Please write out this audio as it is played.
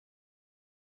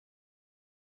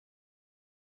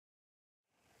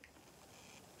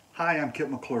Hi, I'm Kipp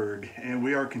McClurg, and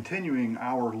we are continuing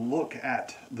our look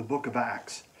at the book of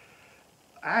Acts.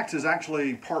 Acts is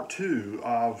actually part two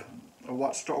of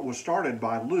what was started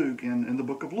by Luke in the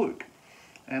book of Luke.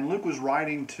 And Luke was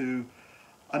writing to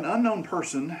an unknown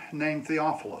person named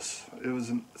Theophilus. It's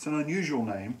an unusual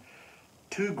name.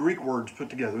 Two Greek words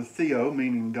put together, theo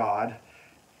meaning God,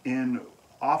 and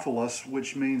ophilus,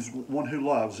 which means one who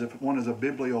loves. If one is a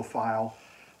bibliophile,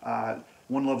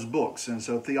 one loves books, and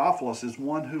so Theophilus is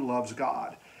one who loves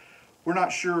God. We're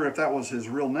not sure if that was his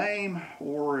real name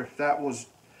or if that was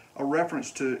a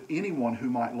reference to anyone who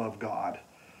might love God.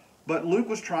 But Luke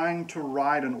was trying to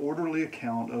write an orderly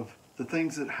account of the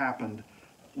things that happened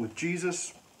with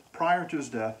Jesus prior to his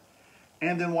death,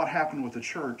 and then what happened with the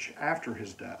church after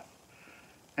his death.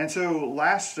 And so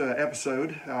last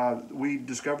episode, we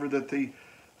discovered that the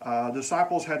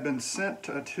disciples had been sent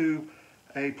to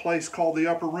a place called the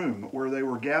Upper Room, where they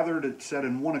were gathered, it said,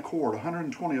 in one accord,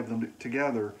 120 of them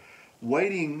together,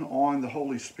 waiting on the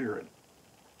Holy Spirit.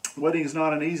 Waiting is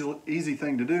not an easy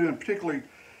thing to do, and particularly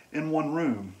in one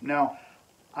room. Now,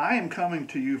 I am coming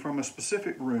to you from a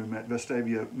specific room at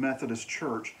Vestavia Methodist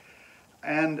Church,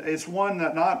 and it's one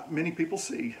that not many people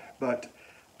see, but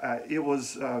it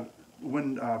was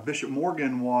when Bishop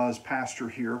Morgan was pastor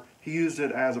here, he used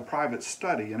it as a private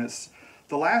study, and it's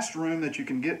the last room that you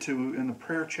can get to in the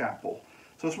prayer chapel.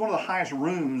 So it's one of the highest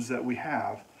rooms that we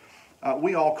have.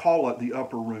 We all call it the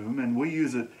upper room, and we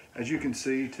use it, as you can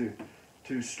see,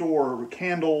 to store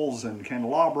candles and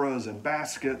candelabras and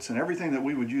baskets and everything that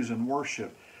we would use in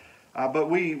worship. But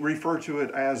we refer to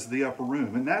it as the upper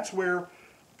room, and that's where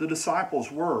the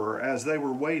disciples were as they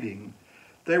were waiting.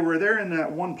 They were there in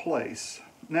that one place.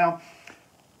 Now,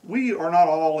 we are not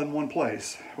all in one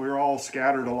place. We're all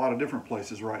scattered a lot of different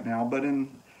places right now, but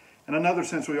in another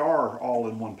sense, we are all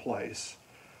in one place.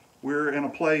 We're in a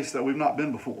place that we've not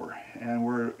been before, and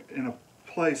we're in a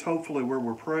place, hopefully, where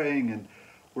we're praying and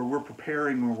where we're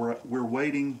preparing, where we're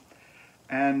waiting,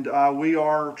 and we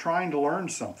are trying to learn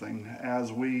something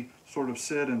as we sort of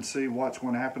sit and see what's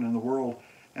going to happen in the world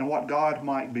and what God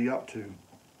might be up to.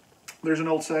 There's an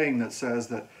old saying that says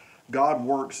that God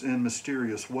works in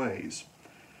mysterious ways.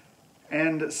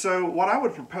 And so what I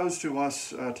would propose to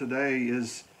us today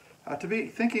is to be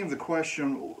thinking of the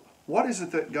question, what is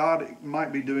it that God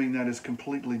might be doing that is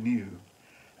completely new?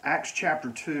 Acts chapter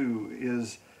 2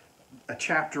 is a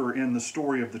chapter in the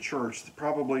story of the church,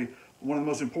 probably one of the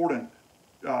most important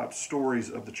stories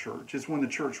of the church. It's when the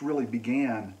church really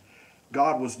began.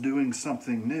 God was doing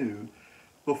something new.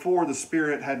 Before, the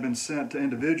Spirit had been sent to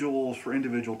individuals for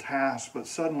individual tasks, but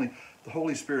suddenly the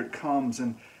Holy Spirit comes,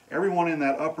 and everyone in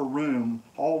that upper room,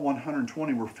 all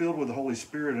 120, were filled with the Holy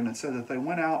Spirit, and it said that they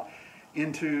went out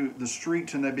into the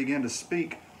streets and they began to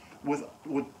speak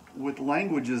with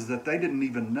languages that they didn't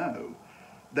even know.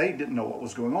 They didn't know what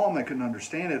was going on, they couldn't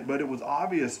understand it, but it was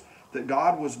obvious that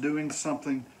God was doing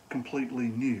something completely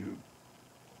new.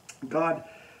 God,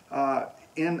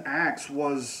 in Acts,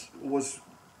 was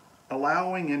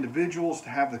allowing individuals to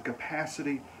have the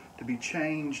capacity to be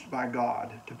changed by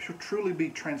God, to truly be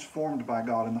transformed by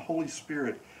God, and the Holy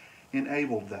Spirit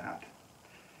enabled that.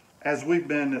 As we've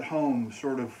been at home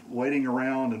sort of waiting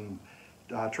around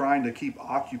and trying to keep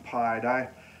occupied,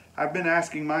 I've been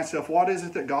asking myself, what is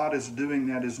it that God is doing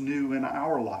that is new in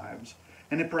our lives?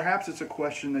 And perhaps it's a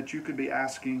question that you could be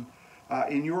asking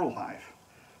in your life.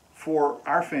 For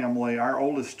our family, our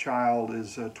oldest child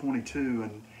is 22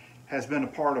 and has been a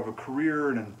part of a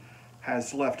career and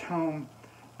has left home,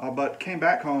 but came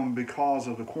back home because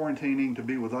of the quarantining to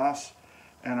be with us.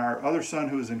 And our other son,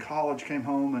 who is in college, came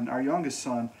home, and our youngest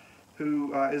son,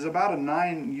 who is about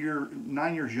 9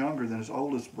 years younger than his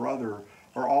oldest brother,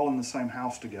 are all in the same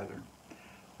house together.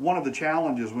 One of the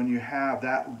challenges when you have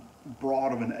that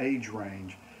broad of an age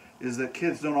range is that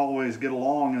kids don't always get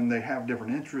along and they have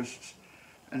different interests.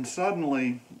 And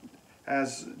suddenly,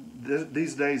 as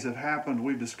these days have happened,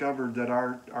 we've discovered that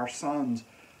our sons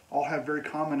all have very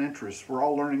common interests. We're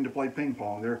all learning to play ping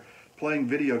pong. They're playing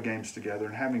video games together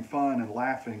and having fun and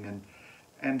laughing.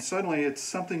 And suddenly it's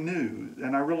something new.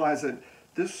 And I realize that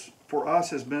this, for us,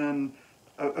 has been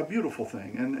a beautiful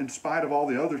thing. And in spite of all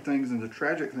the other things and the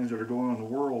tragic things that are going on in the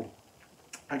world,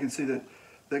 I can see that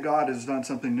God has done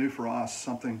something new for us,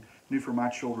 something new for my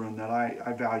children that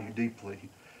I value deeply.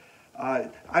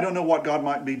 I don't know what God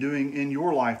might be doing in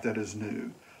your life that is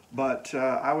new, but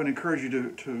I would encourage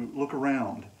you to look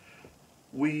around.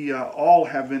 We all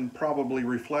have been probably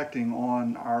reflecting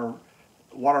on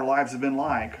what our lives have been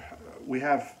like. We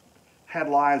have had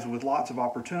lives with lots of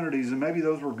opportunities, and maybe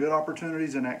those were good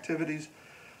opportunities and activities,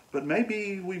 but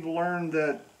maybe we've learned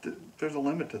that there's a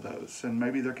limit to those, and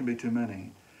maybe there can be too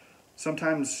many.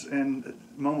 Sometimes in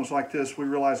moments like this, we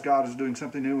realize God is doing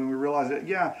something new, and we realize that,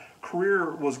 yeah,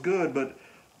 career was good, but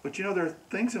you know, there are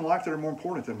things in life that are more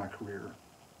important than my career.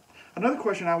 Another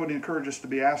question I would encourage us to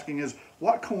be asking is,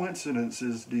 what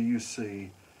coincidences do you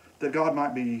see that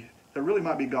that really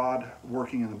might be God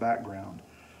working in the background?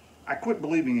 I quit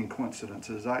believing in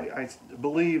coincidences. I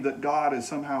believe that God is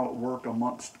somehow at work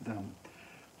amongst them.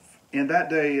 In that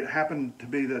day, it happened to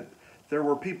be that there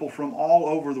were people from all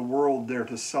over the world there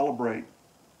to celebrate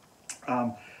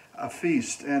a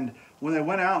feast. And when they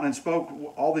went out and spoke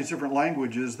all these different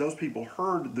languages, those people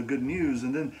heard the good news,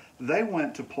 and then they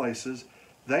went to places.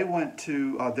 They went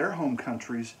to their home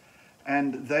countries,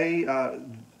 and they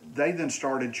then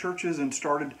started churches and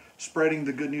started spreading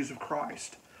the good news of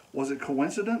Christ. Was it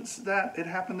coincidence that it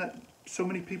happened that so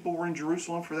many people were in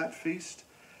Jerusalem for that feast?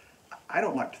 I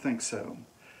don't like to think so.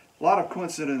 A lot of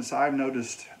coincidences I've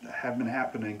noticed have been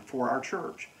happening for our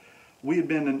church. We had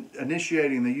been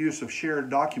initiating the use of shared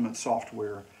document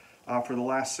software for the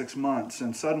last 6 months,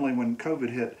 and suddenly when COVID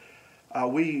hit,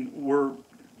 we were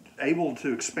able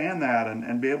to expand that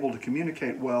and be able to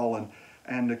communicate well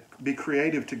and to be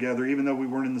creative together, even though we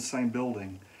weren't in the same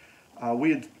building. We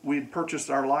had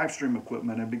purchased our live stream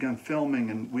equipment and begun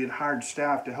filming, and we had hired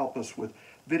staff to help us with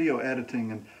video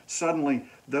editing, and suddenly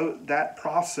that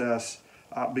process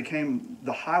became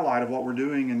the highlight of what we're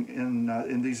doing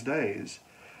in these days.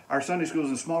 Our Sunday schools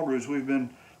and small groups, we've been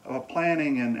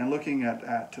planning and looking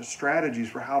at strategies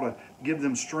for how to give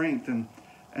them strength,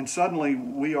 and suddenly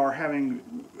we are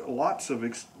having lots of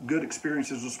good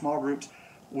experiences with small groups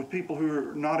with people who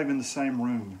are not even in the same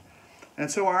room. And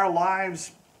so our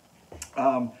lives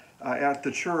at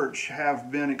the church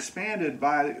have been expanded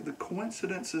by the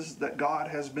coincidences that God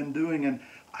has been doing, and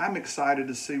I'm excited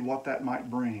to see what that might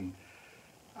bring.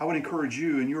 I would encourage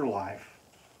you in your life,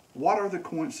 what are the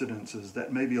coincidences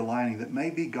that may be aligning, that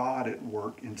may be God at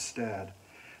work instead?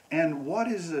 And what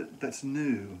is it that's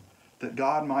new that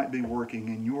God might be working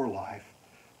in your life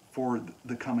for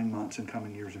the coming months and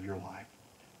coming years of your life?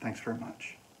 Thanks very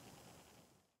much.